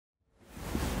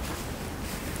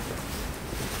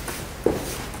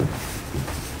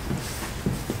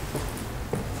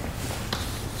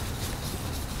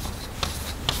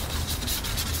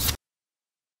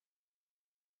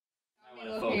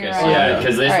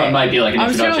So it might be like an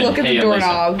introduction. I'm just gonna look at Hey, the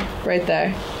doorknob right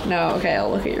there. No, okay, I'll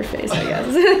look at your face, I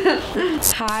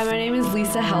guess. Hi, my name is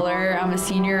Lisa Heller. I'm a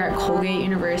senior at Colgate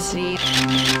University.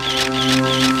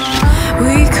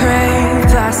 We crave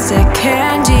plastic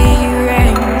candy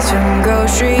rings from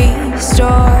grocery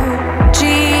store,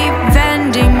 cheap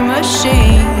vending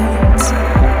machines.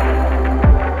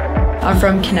 I'm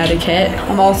from Connecticut.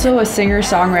 I'm also a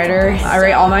singer-songwriter. I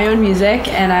write all my own music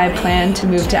and I plan to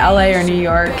move to LA or New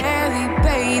York.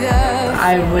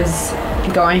 I was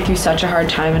going through such a hard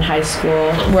time in high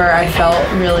school where I felt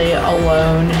really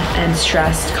alone and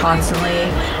stressed constantly.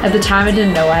 At the time I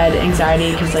didn't know I had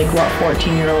anxiety because like what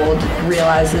 14-year-old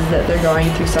realizes that they're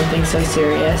going through something so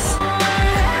serious.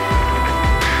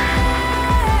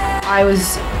 I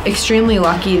was extremely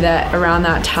lucky that around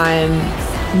that time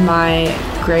my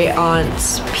great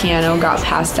aunt's piano got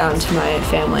passed down to my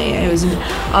family. It was an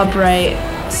upright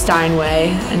Steinway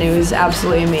and it was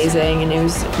absolutely amazing, and it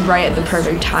was right at the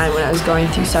perfect time when I was going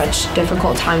through such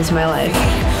difficult times in my life.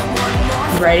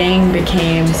 Writing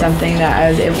became something that I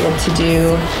was able to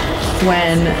do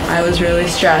when I was really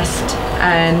stressed,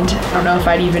 and I don't know if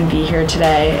I'd even be here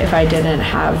today if I didn't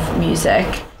have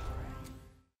music.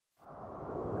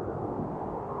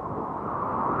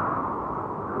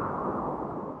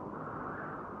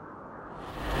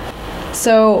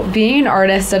 So being an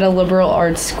artist at a liberal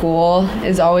arts school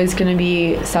is always going to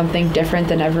be something different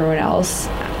than everyone else.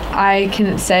 I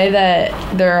can say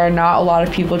that there are not a lot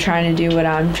of people trying to do what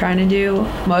I'm trying to do.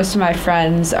 Most of my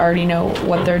friends already know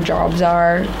what their jobs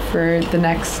are for the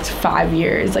next 5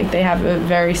 years. Like they have a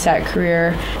very set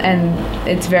career and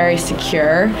it's very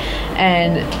secure.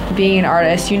 And being an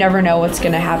artist, you never know what's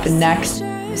going to happen next.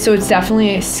 So it's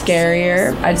definitely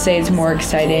scarier. I'd say it's more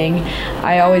exciting.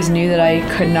 I always knew that I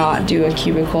could not do a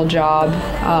cubicle job.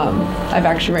 I've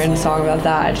actually written a song about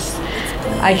that.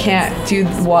 I can't do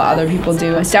what other people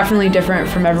do. It's definitely different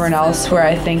from everyone else, where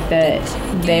I think that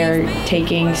they're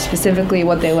taking specifically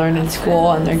what they learned in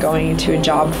school and they're going into a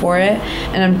job for it.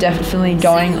 And I'm definitely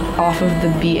going off of the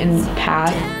beaten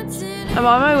path. I'm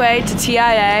on my way to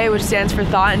TIA, which stands for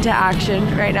Thought into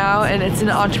Action right now, and it's an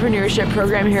entrepreneurship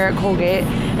program here at Colgate.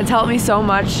 It's helped me so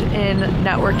much in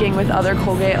networking with other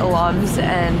Colgate alums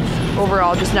and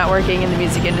overall just networking in the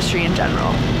music industry in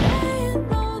general.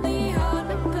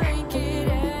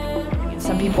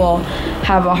 Some people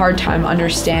have a hard time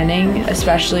understanding,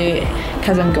 especially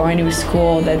because I'm going to a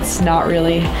school that's not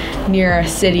really near a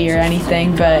city or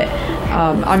anything, but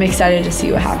I'm excited to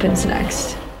see what happens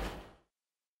next.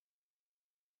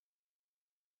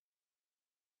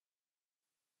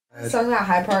 I sung that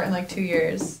high part in like 2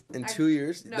 years. In 2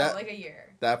 years? No, like a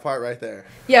year. That part right there.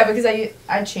 Yeah, because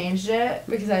I changed it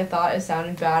because I thought it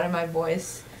sounded bad in my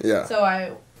voice. Yeah. So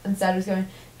I instead was going,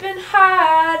 been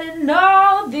hiding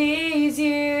all these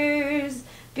years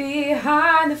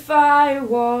behind the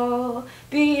firewall,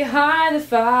 behind the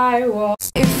firewall.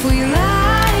 If we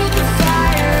light the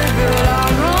fire, build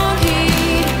our own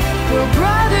heat, we're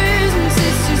brothers and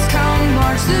sisters, come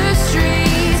march the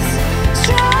streets,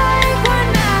 strike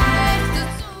one night.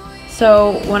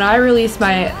 So when I released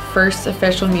my first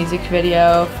official music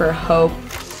video for Hope,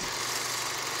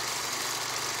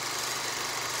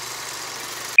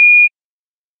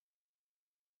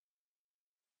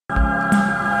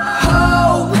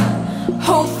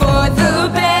 Hope for the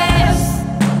best,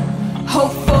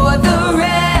 hope for the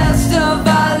rest of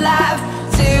our life,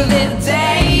 till the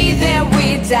day that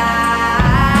we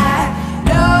die.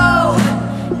 No,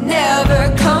 never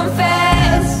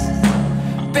confess,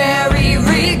 bury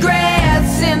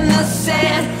regrets in the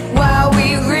sand while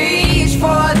we reach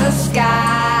for the sky.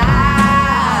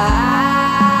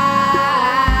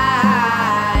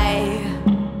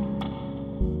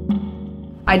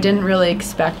 I didn't really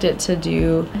expect it to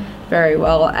do very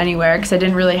well anywhere because I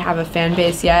didn't really have a fan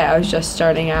base yet. I was just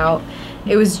starting out.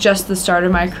 It was just the start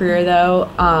of my career though.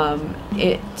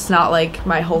 It's not like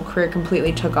my whole career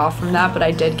completely took off from that, but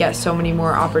I did get so many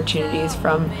more opportunities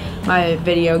from my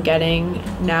video getting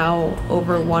now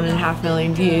over 1.5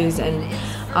 million views,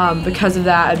 and because of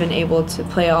that I've been able to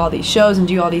play all these shows and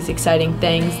do all these exciting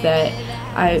things that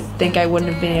I think I wouldn't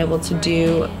have been able to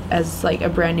do as like a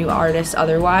brand new artist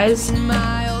otherwise.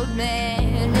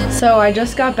 So I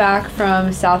just got back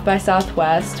from South by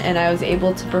Southwest and I was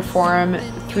able to perform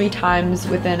 3 times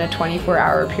within a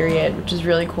 24-hour period, which is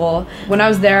really cool. When I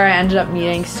was there, I ended up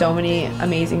meeting so many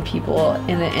amazing people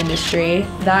in the industry.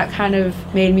 That kind of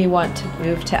made me want to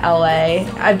move to LA.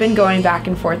 I've been going back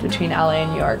and forth between LA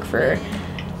and New York for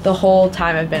the whole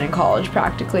time I've been in college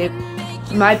practically.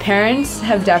 My parents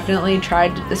have definitely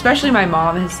tried, especially my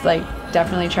mom has like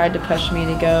definitely tried to push me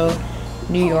to go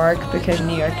New York because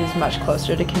New York is much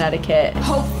closer to Connecticut.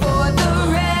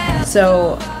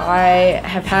 So I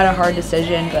have had a hard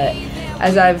decision, but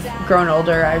as I've grown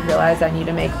older, I've realized I need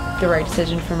to make the right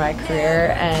decision for my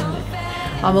career, and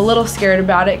I'm a little scared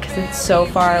about it because it's so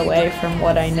far away from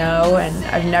what I know, and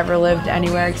I've never lived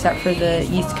anywhere except for the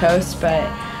East Coast, but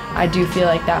I do feel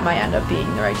like that might end up being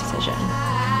the right decision.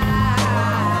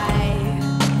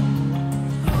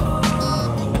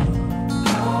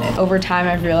 Over time,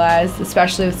 I've realized,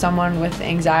 especially with someone with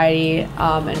anxiety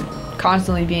and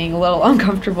constantly being a little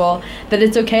uncomfortable, that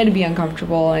it's okay to be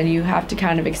uncomfortable and you have to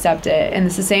kind of accept it. And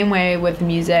it's the same way with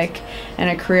music and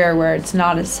a career where it's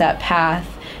not a set path.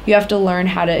 You have to learn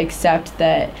how to accept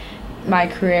that my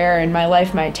career and my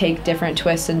life might take different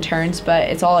twists and turns, but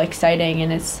it's all exciting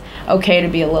and it's okay to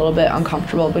be a little bit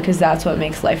uncomfortable because that's what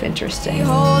makes life interesting.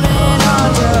 Holding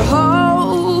on to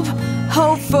hope,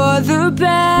 hope for the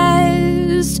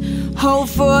best, hope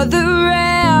for the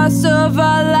rest of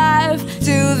our life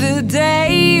till the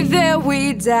day that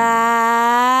we die.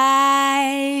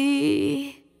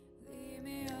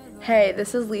 Hey,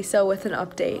 this is Lisa with an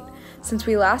update. Since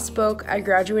we last spoke, I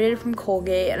graduated from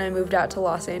Colgate and I moved out to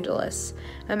Los Angeles.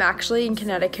 I'm actually in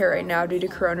Connecticut right now due to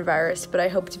coronavirus, but I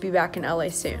hope to be back in LA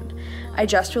soon. I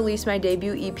just released my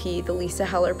debut EP, The Lisa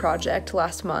Heller Project,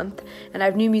 last month, and I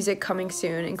have new music coming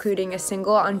soon, including a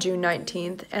single on June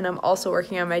 19th, and I'm also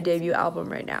working on my debut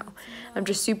album right now. I'm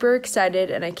just super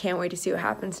excited and I can't wait to see what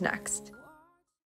happens next.